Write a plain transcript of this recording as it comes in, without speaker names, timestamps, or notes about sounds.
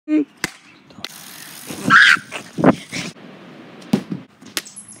See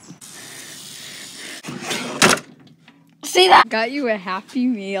that? Got you a Happy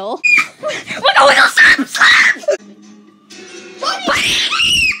Meal.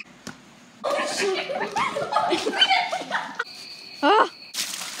 Ah!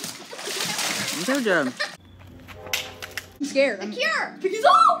 Jojo. I'm scared. The cure!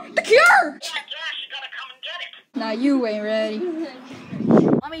 The cure! Nah, you ain't ready.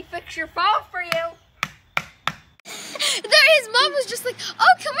 Let me fix your phone for you. His mom was just like,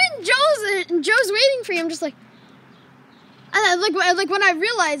 "Oh, come in, Joe's waiting for you." I'm just like, and like when I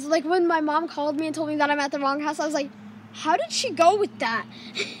realized, like when my mom called me and told me that I'm at the wrong house, I was like, how did she go with that?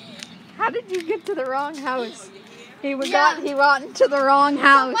 How did you get to the wrong house? He Yeah. got into the wrong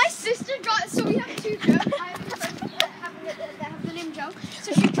house. My sister so we have two Joes. I have a friend that have the name Joe.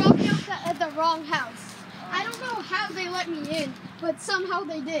 So she dropped me off at the wrong house. I don't know how they let me in, but somehow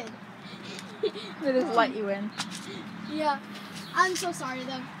they did. They just let you in. Yeah. I'm so sorry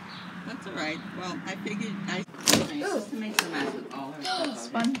though. That's alright. Well, I figured to make some mess with all her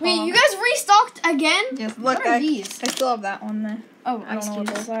stuff. Wait, you guys restocked again? Yes, look, What are these? I still have that one there. Oh, I don't know what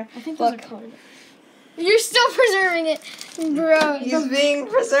those are. I think Look. those are colored. You're still preserving it, bro. He's being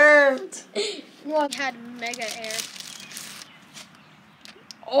preserved. One had mega air.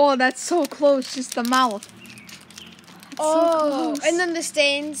 Oh, that's so close. Just the mouth. Oh, close. and then the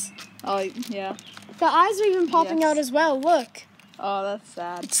stains. Oh, yeah. The eyes are even popping out as well. Look. Oh, that's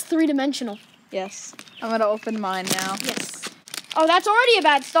sad. It's 3-dimensional. Yes. I'm gonna open mine now. Yes. Oh, that's already a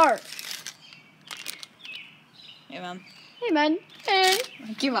bad start. Hey, man. Hey, man. Hey.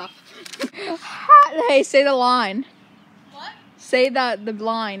 Give up. Hey, say the line. What? Say the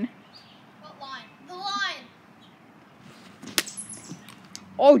line. What line? The line.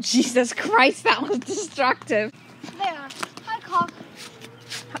 Oh, Jesus Christ, that was destructive. There. Hi, cock.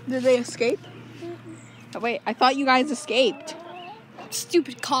 Did they escape? Oh, wait, I thought you guys escaped.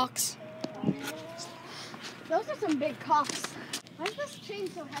 Stupid cocks. Those are some big cocks. Why is this chain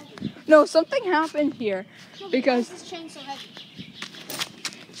so heavy? No, something happened here. No, Because- why is this chain so heavy?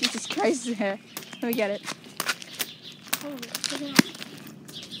 Jesus Christ, here. Let me get it. Holy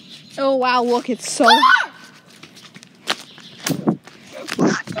shit. Oh, wow, look, it's so...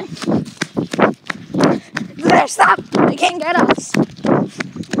 There, stop! They can't get us.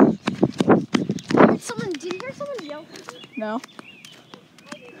 Did you hear someone yell? No.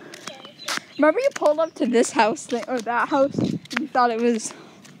 Remember you pulled up to this house thing, or that house, and you thought it was...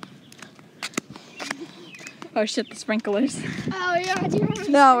 Oh shit, the sprinklers. Oh yeah, do you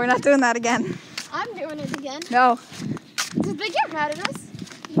remember? No, we're not doing that again. I'm doing it again. No. Did they get mad at us?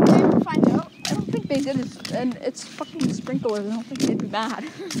 Did they ever find out? I don't think they did it, and it's fucking sprinklers. I don't think they'd be mad.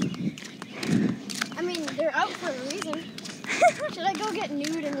 I mean, they're out for a reason. Should I go get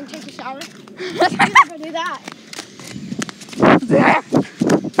nude and then take a shower? I'm not gonna do that. There!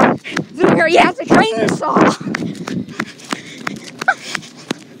 There, he has a chainsaw!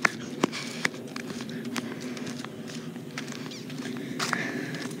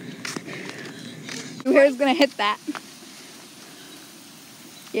 Zouhair's gonna hit that.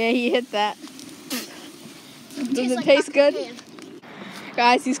 Yeah, he hit that. Does it taste good?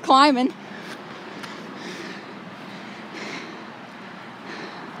 Guys, he's climbing.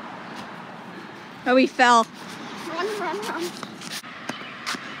 Oh, he fell. Run.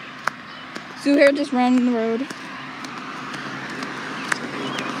 Zouhair just ran in the road.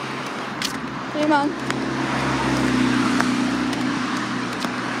 Come on.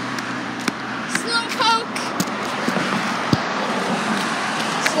 Slow poke.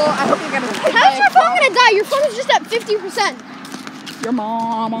 Slow. I hope you're gonna. How's your phone gonna die? Your phone is just at 50%. Your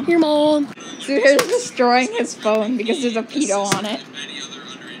mom. Your mom. Zouhair's destroying his phone because there's a pedo on it.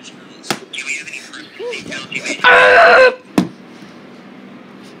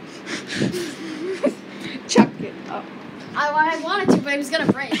 Chuck it up. I wanted to, but it was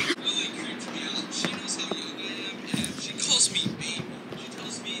gonna break. She knows how young I am, and she calls me baby. She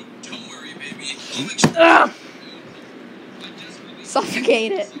tells me, "Don't worry, baby. I'll make sure." Ugh.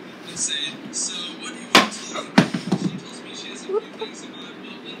 Suffocate it. And say, "So what do you want to do?" She tells me she has a few things in mind,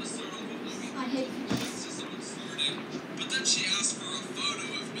 but let us start off with I hate But then she asked for a photo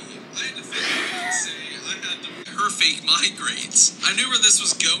of me. I had to think and say I had her fake migraines. I knew where this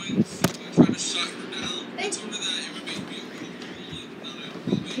was going, so I tried to shut her down. I told her that it would make me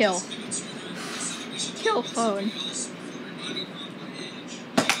uncomfortable. Kill. Kill phone.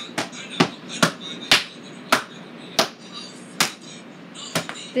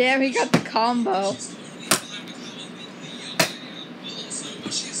 Damn, he got the combo.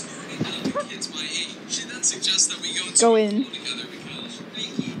 Go in.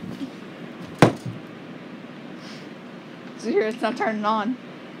 Zouhair, it's not turning on.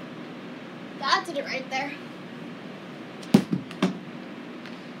 That did it right there.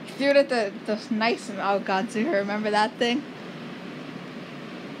 Do it at the nice. Oh God, Zouhair, remember that thing?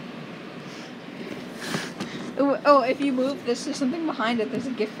 Oh, if you move this, there's something behind it. There's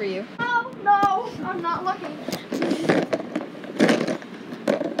a gift for you. Oh, no, I'm not looking.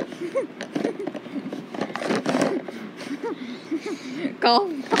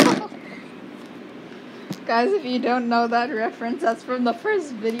 Golf ball. Guys, if you don't know that reference, that's from the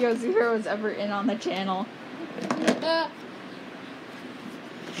first video Zouhair was ever in on the channel. Does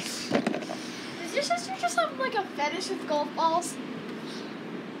your sister just have like a fetish with golf balls?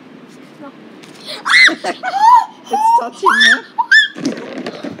 No. It's touching you.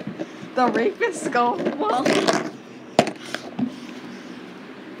 The rapist golf ball.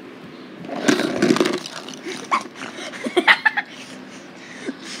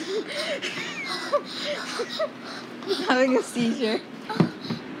 He's having a seizure.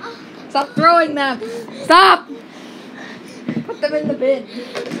 Stop throwing them! Stop! Put them in the bin.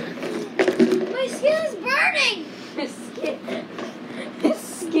 My skin is burning! His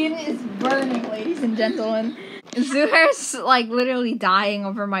skin is burning, ladies and gentlemen. Zouhair's like literally dying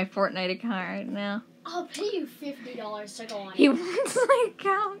over my Fortnite account right now. I'll pay you $50 to go on He it. wants my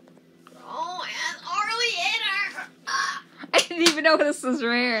account. Oh, and Harley Hitter! I didn't even know this was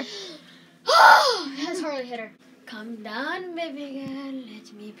rare. Oh, that's Harley Hitter. Come down, baby girl,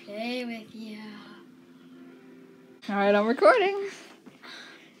 let me play with you. Alright, I'm recording.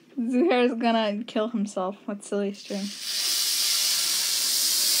 Zouhair's gonna kill himself with silly string.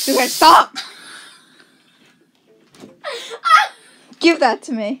 Zouhair, stop! Give that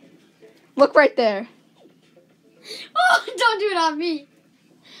to me. Look right there. Oh, don't do it on me.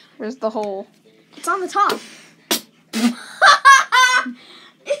 Here's the hole. It's on the top.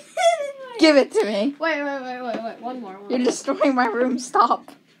 Give it to me. Wait. One more. You're destroying my room.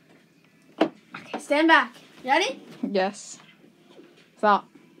 Stop. Okay, stand back. Ready? Yes. Stop.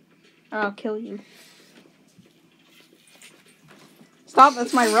 Or I'll kill you. Stop,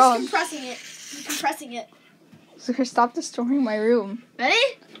 that's my rug. Compressing it. I'm compressing it. Zouhair, stop destroying my room. Ready?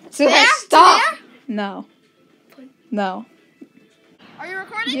 Zouhair, There? stop! There? No. No. Are you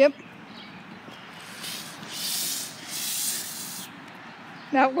recording? Yep.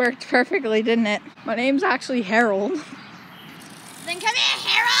 That worked perfectly, didn't it? My name's actually Harold. Then come here,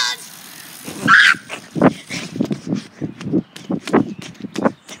 Harold!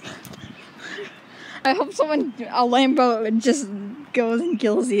 I hope a Lambo just goes and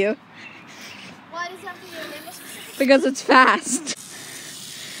kills you. Why does that have to be a Lambo specific? Because it's fast.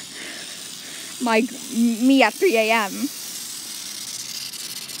 Like me at 3 a.m.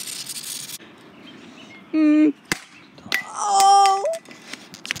 Oh!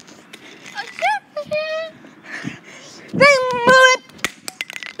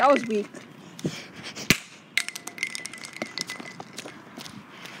 That was weak.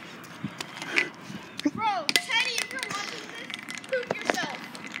 Bro, Teddy, if you're watching this, poop yourself.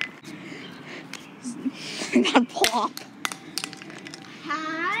 That plop.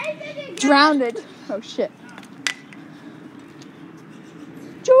 Hi, Drowned. Oh shit.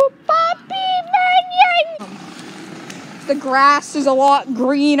 The grass is a lot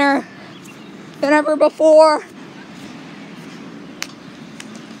greener than ever before.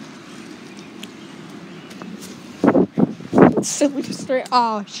 Silly straight.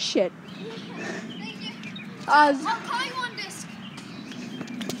 Oh shit. I'll call you on disc.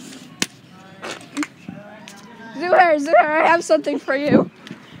 Zouhair, I have something for you.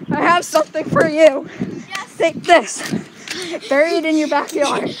 I have something for you. Yes. Take this. Bury it in your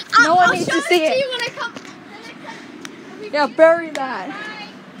backyard. No one needs to see I'll show it to you it. when I come. Yeah, bury that.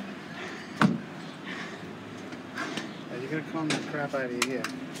 You're gonna calm the crap out of you here.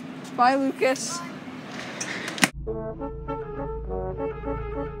 Bye, Lucas.